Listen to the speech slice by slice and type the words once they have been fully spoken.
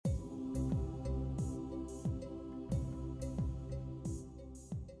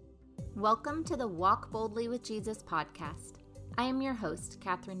Welcome to the Walk Boldly with Jesus podcast. I am your host,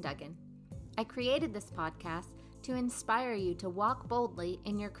 Katherine Duggan. I created this podcast to inspire you to walk boldly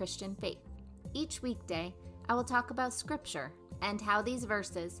in your Christian faith. Each weekday, I will talk about Scripture and how these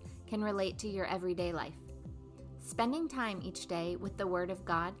verses can relate to your everyday life. Spending time each day with the Word of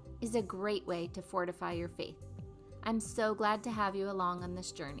God is a great way to fortify your faith. I'm so glad to have you along on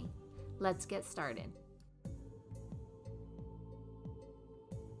this journey. Let's get started.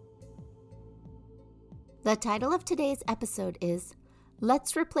 The title of today's episode is,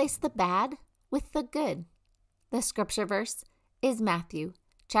 Let's Replace the Bad with the Good. The scripture verse is Matthew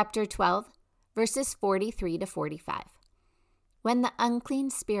chapter 12, verses 43 to 45. When the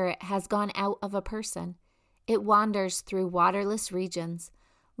unclean spirit has gone out of a person, it wanders through waterless regions,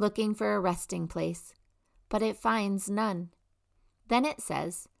 looking for a resting place, but it finds none. Then it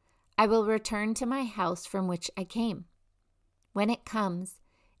says, I will return to my house from which I came. When it comes,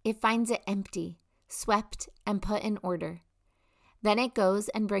 it finds it empty, swept and put in order. Then it goes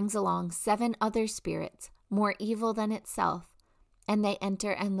and brings along 7 other spirits, more evil than itself, and they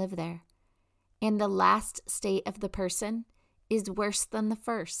enter and live there. And the last state of the person is worse than the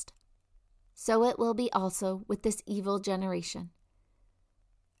first. So it will be also with this evil generation.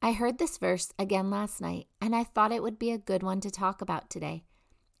 I heard this verse again last night, and I thought it would be a good one to talk about today,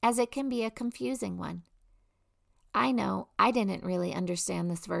 as it can be a confusing one. I know I didn't really understand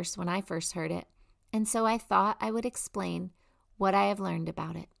this verse when I first heard it, and so I thought I would explain what I have learned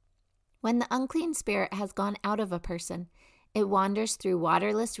about it. When the unclean spirit has gone out of a person, it wanders through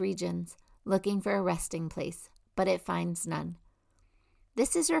waterless regions, looking for a resting place, but it finds none.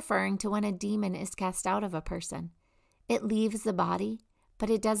 This is referring to when a demon is cast out of a person. It leaves the body, but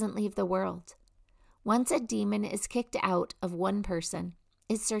it doesn't leave the world. Once a demon is kicked out of one person,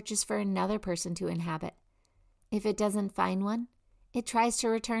 it searches for another person to inhabit. If it doesn't find one, it tries to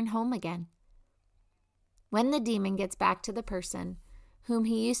return home again. When the demon gets back to the person whom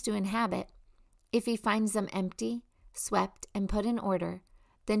he used to inhabit, if he finds them empty, swept, and put in order,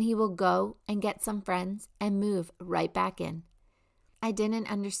 then he will go and get some friends and move right back in. I didn't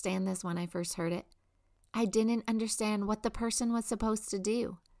understand this when I first heard it. I didn't understand what the person was supposed to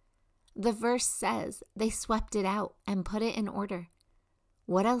do. The verse says they swept it out and put it in order.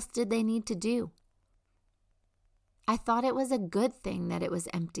 What else did they need to do? I thought it was a good thing that it was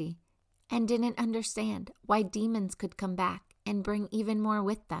empty, and didn't understand why demons could come back and bring even more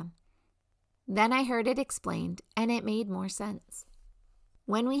with them. Then I heard it explained, and it made more sense.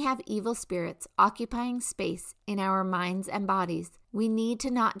 When we have evil spirits occupying space in our minds and bodies, we need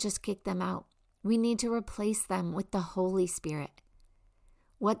to not just kick them out. We need to replace them with the Holy Spirit.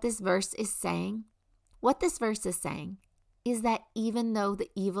 What this verse is saying is that even though the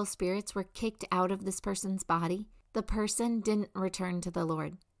evil spirits were kicked out of this person's body, the person didn't return to the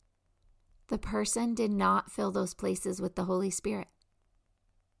Lord. The person did not fill those places with the Holy Spirit.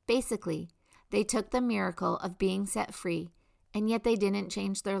 Basically, they took the miracle of being set free, and yet they didn't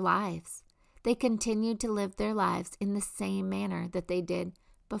change their lives. They continued to live their lives in the same manner that they did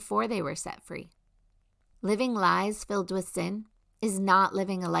before they were set free. Living lives filled with sin is not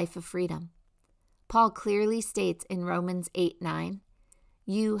living a life of freedom. Paul clearly states in Romans 8:9,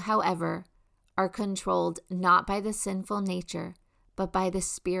 You, however, are controlled not by the sinful nature, but by the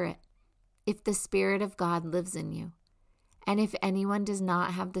Spirit, if the Spirit of God lives in you. And if anyone does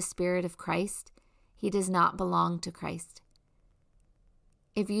not have the Spirit of Christ, he does not belong to Christ.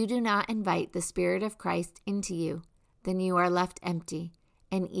 If you do not invite the Spirit of Christ into you, then you are left empty,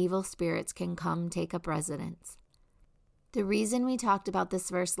 and evil spirits can come take up residence. The reason we talked about this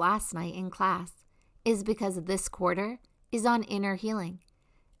verse last night in class is because this quarter is on inner healing,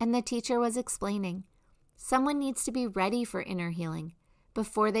 and the teacher was explaining someone needs to be ready for inner healing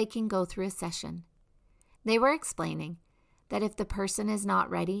before they can go through a session. They were explaining that if the person is not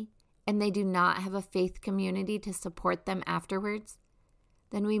ready and they do not have a faith community to support them afterwards,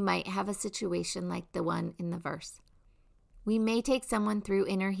 then we might have a situation like the one in the verse. We may take someone through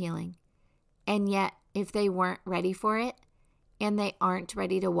inner healing, and yet if they weren't ready for it and they aren't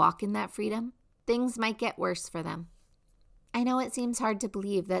ready to walk in that freedom, things might get worse for them. I know it seems hard to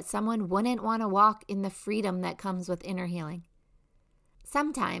believe that someone wouldn't want to walk in the freedom that comes with inner healing.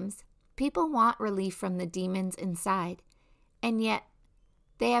 Sometimes people want relief from the demons inside, and yet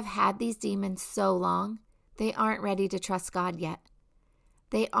they have had these demons so long, they aren't ready to trust God yet.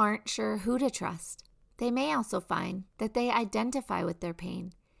 They aren't sure who to trust. They may also find that they identify with their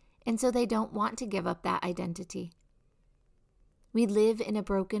pain, and so they don't want to give up that identity. We live in a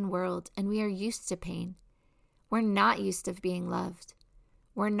broken world, and we are used to pain. We're not used to being loved.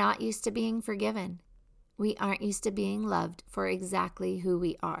 We're not used to being forgiven. We aren't used to being loved for exactly who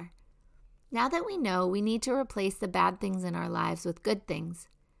we are. Now that we know we need to replace the bad things in our lives with good things,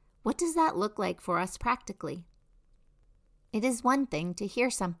 what does that look like for us practically? It is one thing to hear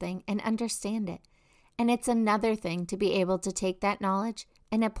something and understand it, and it's another thing to be able to take that knowledge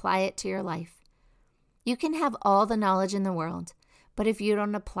and apply it to your life. You can have all the knowledge in the world, but if you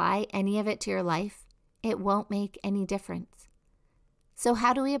don't apply any of it to your life, it won't make any difference. So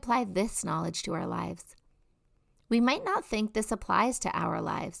how do we apply this knowledge to our lives? We might not think this applies to our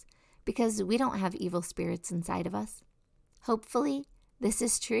lives because we don't have evil spirits inside of us. Hopefully, this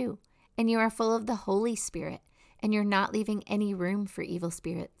is true, and you are full of the Holy Spirit, and you're not leaving any room for evil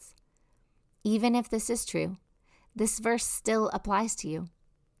spirits. Even if this is true, this verse still applies to you.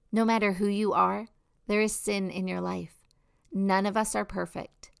 No matter who you are, there is sin in your life. None of us are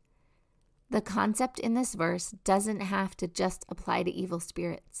perfect. The concept in this verse doesn't have to just apply to evil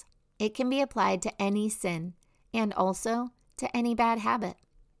spirits. It can be applied to any sin and also to any bad habit.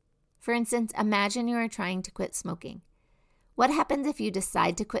 For instance, imagine you are trying to quit smoking. What happens if you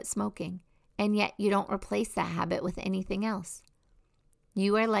decide to quit smoking and yet you don't replace that habit with anything else?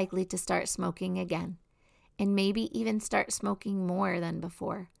 You are likely to start smoking again, and maybe even start smoking more than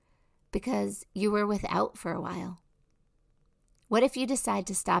before because you were without for a while. What if you decide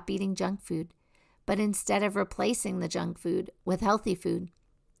to stop eating junk food, but instead of replacing the junk food with healthy food,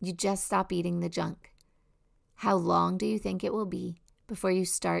 you just stop eating the junk? How long do you think it will be before you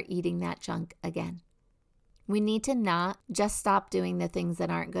start eating that junk again? We need to not just stop doing the things that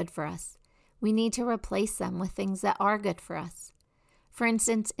aren't good for us. We need to replace them with things that are good for us. For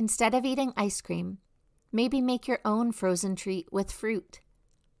instance, instead of eating ice cream, maybe make your own frozen treat with fruit.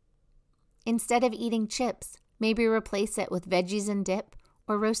 Instead of eating chips, maybe replace it with veggies and dip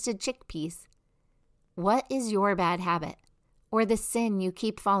or roasted chickpeas. What is your bad habit or the sin you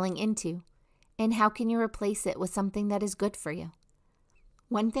keep falling into? And how can you replace it with something that is good for you?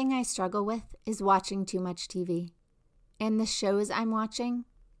 One thing I struggle with is watching too much TV. And the shows I'm watching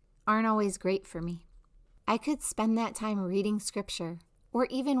aren't always great for me. I could spend that time reading scripture or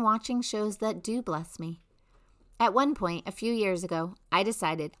even watching shows that do bless me. At one point, a few years ago, I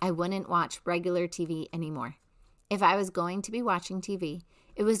decided I wouldn't watch regular TV anymore. If I was going to be watching TV,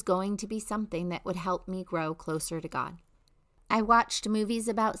 it was going to be something that would help me grow closer to God. I watched movies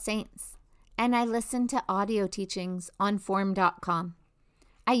about saints, and I listened to audio teachings on Form.com.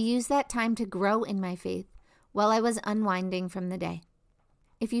 I used that time to grow in my faith while I was unwinding from the day.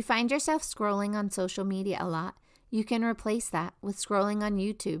 If you find yourself scrolling on social media a lot, you can replace that with scrolling on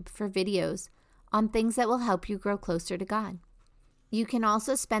YouTube for videos on things that will help you grow closer to God. You can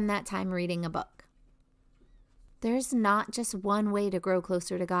also spend that time reading a book. There's not just one way to grow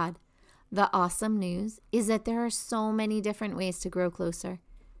closer to God. The awesome news is that there are so many different ways to grow closer.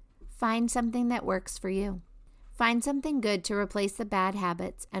 Find something that works for you. Find something good to replace the bad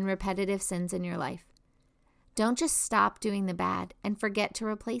habits and repetitive sins in your life. Don't just stop doing the bad and forget to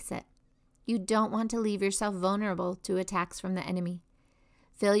replace it. You don't want to leave yourself vulnerable to attacks from the enemy.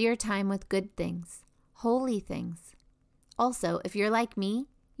 Fill your time with good things, holy things. Also, if you're like me,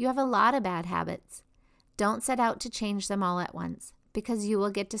 you have a lot of bad habits. Don't set out to change them all at once because you will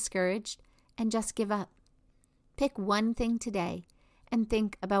get discouraged and just give up. Pick one thing today and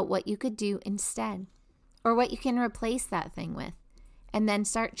think about what you could do instead or what you can replace that thing with, and then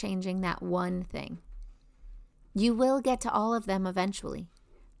start changing that one thing. You will get to all of them eventually.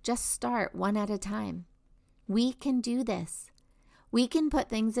 Just start one at a time. We can do this. We can put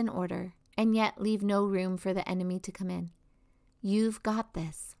things in order and yet leave no room for the enemy to come in. You've got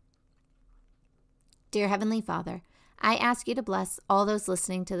this. Dear Heavenly Father, I ask you to bless all those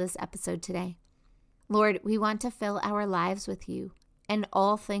listening to this episode today. Lord, we want to fill our lives with you and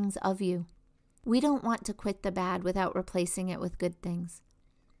all things of you. We don't want to quit the bad without replacing it with good things.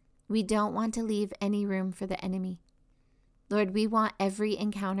 We don't want to leave any room for the enemy. Lord, we want every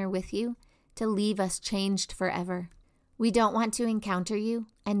encounter with you to leave us changed forever. We don't want to encounter you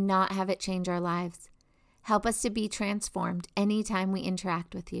and not have it change our lives. Help us to be transformed anytime we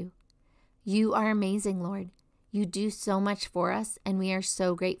interact with you. You are amazing, Lord. You do so much for us, and we are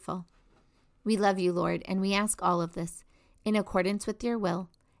so grateful. We love you, Lord, and we ask all of this in accordance with your will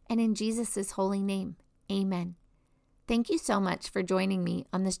and in Jesus' holy name. Amen. Thank you so much for joining me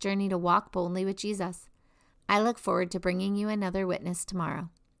on this journey to walk boldly with Jesus. I look forward to bringing you another witness tomorrow.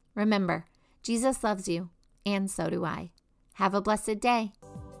 Remember, Jesus loves you, and so do I. Have a blessed day.